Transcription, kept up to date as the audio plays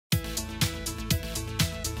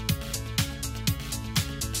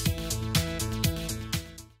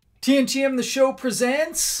TNTM the show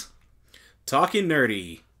presents Talking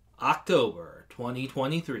Nerdy, October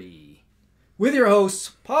 2023. With your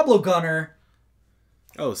hosts, Pablo Gunner.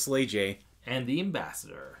 Oh, Slay J. And the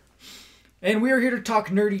Ambassador. And we are here to talk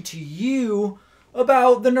nerdy to you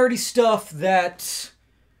about the nerdy stuff that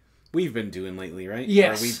we've been doing lately, right?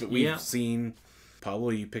 Yes. We've seen...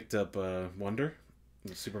 Pablo, you picked up Wonder?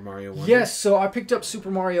 Super Mario Wonder? Yes, so I picked up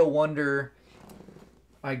Super Mario Wonder.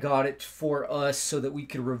 I got it for us so that we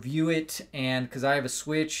could review it, and because I have a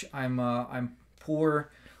Switch, I'm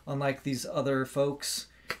poor, unlike these other folks.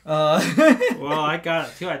 Well, I got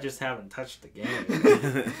it too. I just haven't touched the game.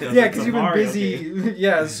 Yeah, because you've been busy.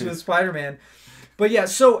 Yes, with Spider-Man. But yeah,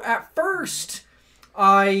 so at first,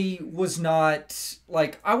 I was not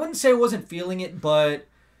I wouldn't say I wasn't feeling it, but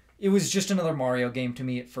it was just another Mario game to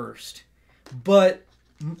me at first. But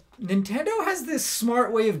Nintendo has this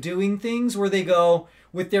smart way of doing things where they go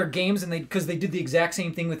with their games, and because they did the exact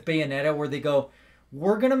same thing with Bayonetta, where they go,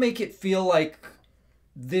 we're going to make it feel like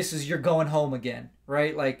this is you're going home again,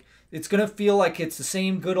 right? Like, it's going to feel like it's the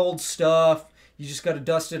same good old stuff. You just got to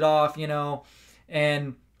dust it off,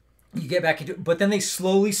 and you get back into it. But then they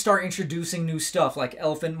slowly start introducing new stuff, like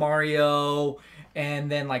Elephant Mario,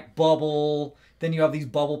 and then, Bubble. Then you have these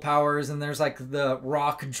bubble powers, and there's, the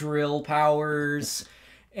rock drill powers,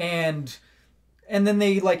 and then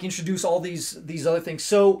they introduce all these other things.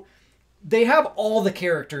 So they have all the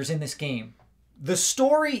characters in this game. The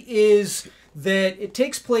story is that it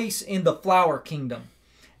takes place in the Flower Kingdom.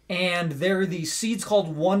 And there are these seeds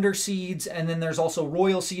called Wonder Seeds, and then there's also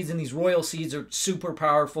Royal Seeds, and these Royal Seeds are super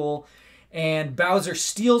powerful. And Bowser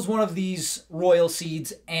steals one of these Royal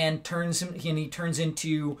Seeds and he turns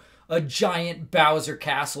into a giant Bowser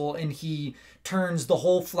castle, and he turns the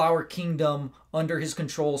whole Flower Kingdom under his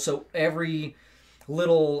control. So every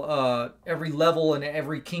level and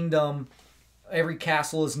every kingdom, every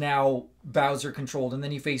castle is now Bowser controlled. And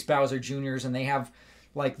then you face Bowser Juniors, and they have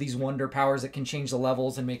these wonder powers that can change the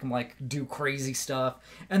levels and make them do crazy stuff.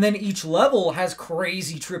 And then each level has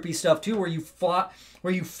crazy trippy stuff too, where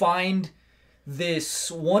you find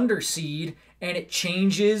this Wonder Seed and it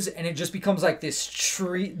changes and it just becomes this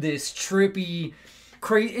trippy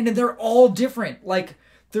crazy, and they're all different.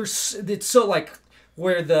 It's so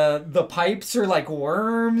where the pipes are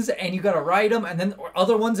worms and you gotta ride them, and then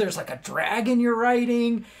other ones there's a dragon you're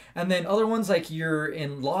riding, and then other ones you're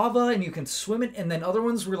in lava and you can swim it, and then other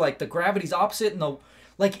ones where the gravity's opposite, and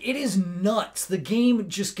it is nuts. The game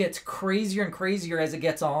just gets crazier and crazier as it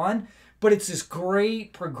gets on, but it's this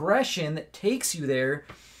great progression that takes you there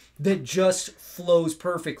that just flows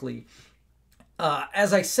perfectly.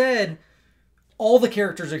 As I said, all the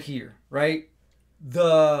characters are here, right?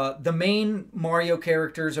 The main Mario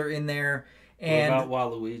characters are in there. And what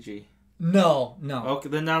about Waluigi? No. Okay,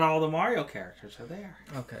 then not all the Mario characters are there.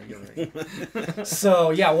 Okay, you're right.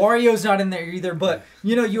 So yeah, Wario's not in there either. But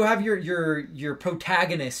you have your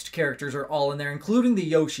protagonist characters are all in there, including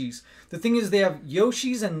the Yoshis. The thing is, they have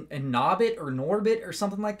Yoshis and Nobbit or Norbit or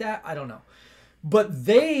something like that. I don't know, but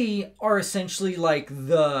they are essentially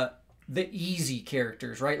the easy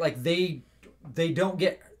characters, right? They don't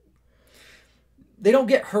get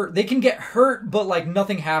hurt. They can get hurt, but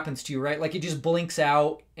nothing happens to you, right? It just blinks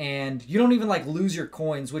out, and you don't even lose your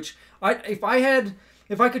coins. Which if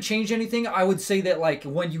I could change anything, I would say that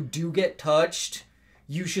when you do get touched,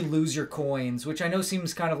 you should lose your coins. Which I know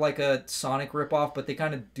seems kind of like a Sonic ripoff, but they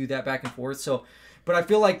kind of do that back and forth. So, but I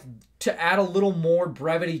feel to add a little more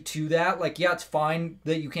brevity to that, yeah, it's fine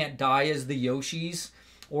that you can't die as the Yoshis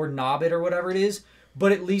or Nobbit or whatever it is,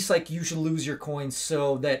 but at least you should lose your coins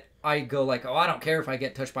so that I go oh, I don't care if I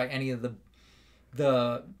get touched by any of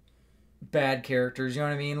the bad characters, you know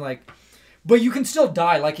what I mean? But you can still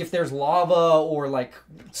die, if there's lava or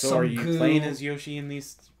So some are you goo. playing as Yoshi in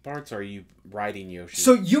these parts, or are you riding Yoshi?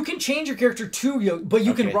 So you can change your character to Yoshi, but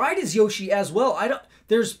you can ride as Yoshi as well.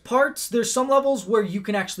 There's some levels where you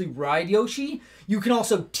can actually ride Yoshi. You can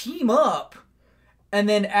also team up, and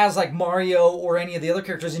then as Mario or any of the other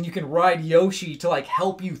characters, and you can ride Yoshi to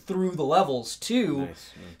help you through the levels too.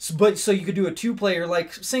 Nice. So you could do a 2-player,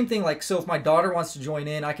 same thing. So if my daughter wants to join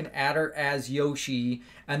in, I can add her as Yoshi,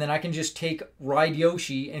 and then I can just ride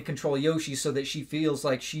Yoshi and control Yoshi so that she feels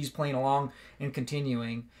like she's playing along and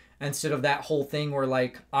continuing, instead of that whole thing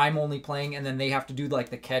where I'm only playing and then they have to do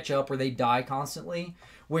the catch up where they die constantly,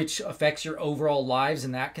 which affects your overall lives,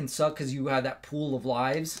 and that can suck because you have that pool of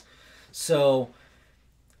lives. So.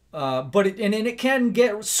 But it can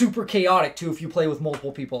get super chaotic too if you play with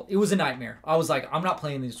multiple people. It was a nightmare. I was I'm not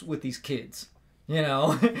playing with these kids.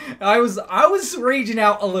 I was raging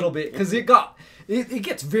out a little bit because it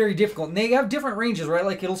gets very difficult. And they have different ranges, right?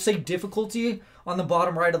 Like it'll say difficulty on the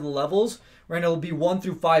bottom right of the levels, right? It'll be 1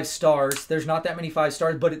 through 5 stars. There's not that many 5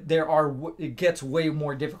 stars, but it gets way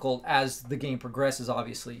more difficult as the game progresses,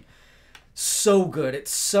 obviously. So good.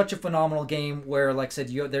 It's such a phenomenal game where, like I said,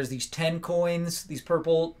 there's these 10 coins, these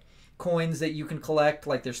purple coins that you can collect.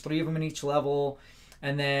 Like there's 3 of them in each level.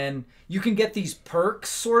 And then you can get these perks,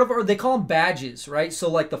 sort of, or they call them badges, right? So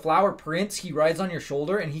like the Flower Prince, he rides on your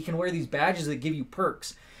shoulder and he can wear these badges that give you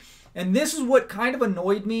perks. And this is what kind of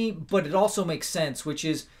annoyed me, but it also makes sense, which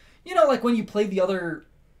is, you know, like when you play the other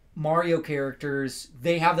Mario characters,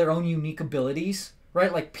 they have their own unique abilities,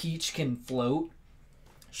 right? Like Peach can float.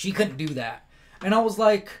 She couldn't do that. And I was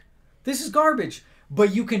like, this is garbage.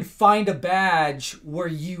 But you can find a badge where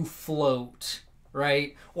you float,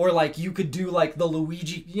 right? Or like you could do like the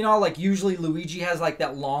Luigi, you know, like usually Luigi has like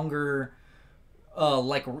that longer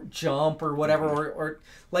like jump or whatever, or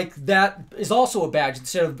like that is also a badge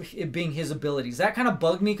instead of it being his abilities. That kind of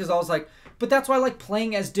bugged me because I was like, but that's why I like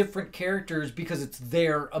playing as different characters, because it's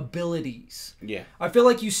their abilities. Yeah. I feel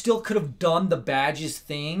like you still could have done the badges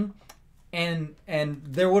thing and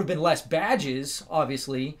there would have been less badges,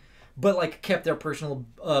 obviously, but like kept their personal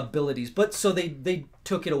abilities. But so they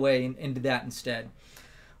took it away and did that instead.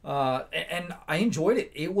 And I enjoyed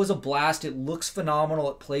it. It was a blast. It looks phenomenal.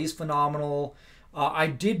 It plays phenomenal. I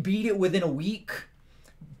did beat it within a week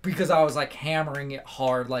because I was like hammering it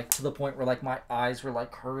hard, like to the point where like my eyes were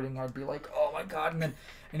like hurting. I'd be like, oh my God. And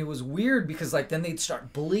it was weird because like then they'd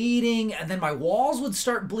start bleeding and then my walls would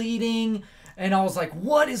start bleeding. And I was like,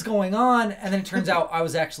 what is going on? And then it turns out I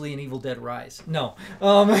was actually in Evil Dead Rise. No.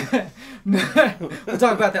 We'll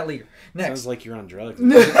talk about that later. Next. Sounds like you're on drugs.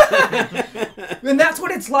 And that's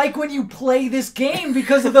what it's like when you play this game,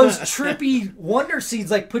 because of those trippy wonder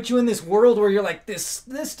seeds, like put you in this world where you're like, this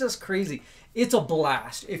just crazy. It's a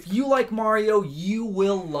blast. If you like Mario, you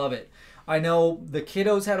will love it. I know the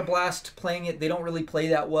kiddos had a blast playing it. They don't really play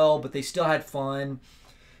that well, but they still had fun.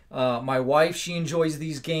 My wife, she enjoys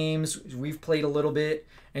these games. We've played a little bit,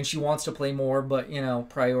 and she wants to play more, but, you know,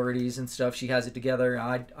 priorities and stuff. She has it together.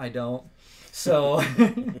 I don't. So,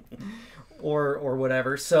 or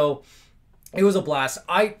whatever. So, it was a blast.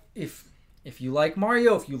 If you like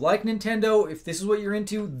Mario, if you like Nintendo, if this is what you're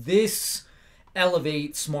into, this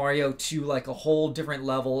elevates Mario to, like, a whole different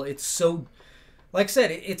level. It's so, like I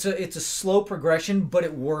said, it's a slow progression, but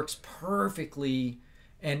it works perfectly.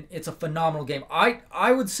 And it's a phenomenal game.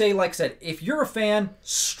 I would say, like I said, if you're a fan,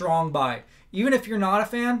 strong buy. Even if you're not a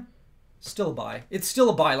fan, still a buy. It's still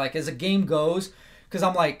a buy, like, as a game goes. Because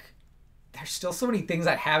I'm like, there's still so many things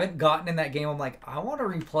I haven't gotten in that game. I'm like, I want to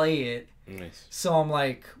replay it. Nice. So I'm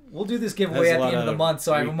like, we'll do this giveaway at the end of the month,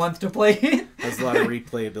 so I have a month to play it. Has a lot of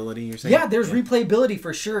replayability, you're saying? Yeah, there's replayability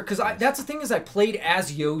for sure. Because that's the thing, is I played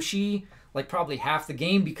as Yoshi like probably half the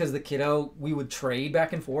game, because the kiddo, we would trade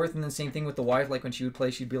back and forth, and then same thing with the wife. Like when she would play,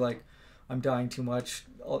 she'd be like, I'm dying too much,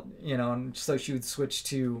 you know, and so she would switch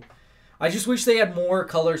to, I just wish they had more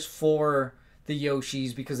colors for the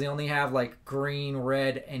Yoshis, because they only have like green,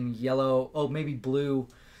 red, and yellow. Oh, maybe blue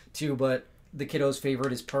too, but the kiddo's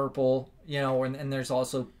favorite is purple, you know, and there's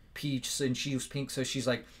also Peach, and she was pink, so she's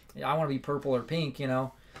like, I want to be purple or pink, you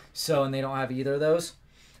know, so, and they don't have either of those.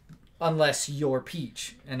 Unless you're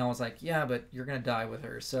Peach. And I was like, yeah, but you're going to die with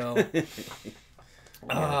her. So,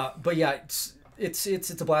 but yeah, it's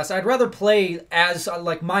a blast. I'd rather play as,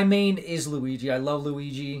 like, my main is Luigi. I love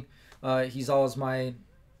Luigi. He's always my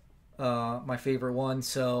favorite one.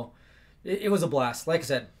 So it was a blast. Like I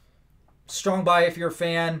said, strong buy if you're a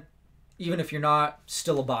fan. Even if you're not,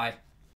 still a buy.